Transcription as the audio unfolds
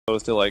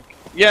opposed to like,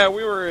 yeah,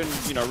 we were in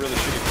really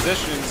shitty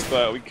positions,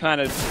 but we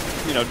kind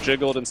of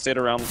jiggled and stayed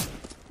around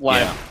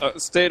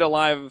stayed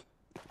alive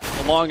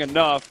long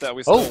enough that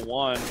we still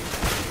won.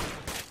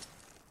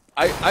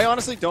 I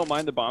honestly don't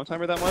mind the bomb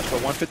timer that much,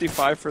 but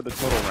 155 for the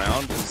total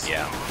round is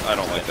I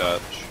don't like that.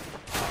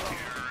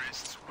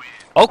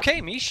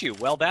 Okay, Michu.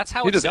 Well, that's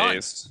how it's done.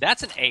 Aced.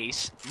 That's an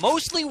ace,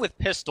 mostly with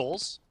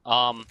pistols.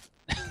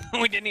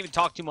 We didn't even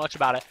talk too much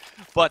about it,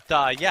 but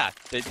yeah,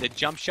 the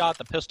jump shot,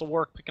 the pistol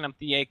work, picking up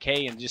the AK,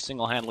 and just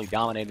single-handedly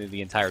dominated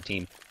the entire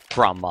team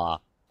from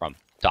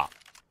top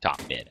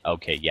mid.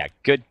 Okay, yeah,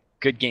 good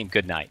game,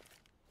 good night.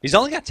 He's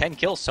only got 10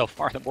 kills so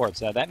far on the board,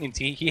 so that means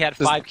he had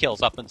 5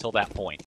 kills up until that point.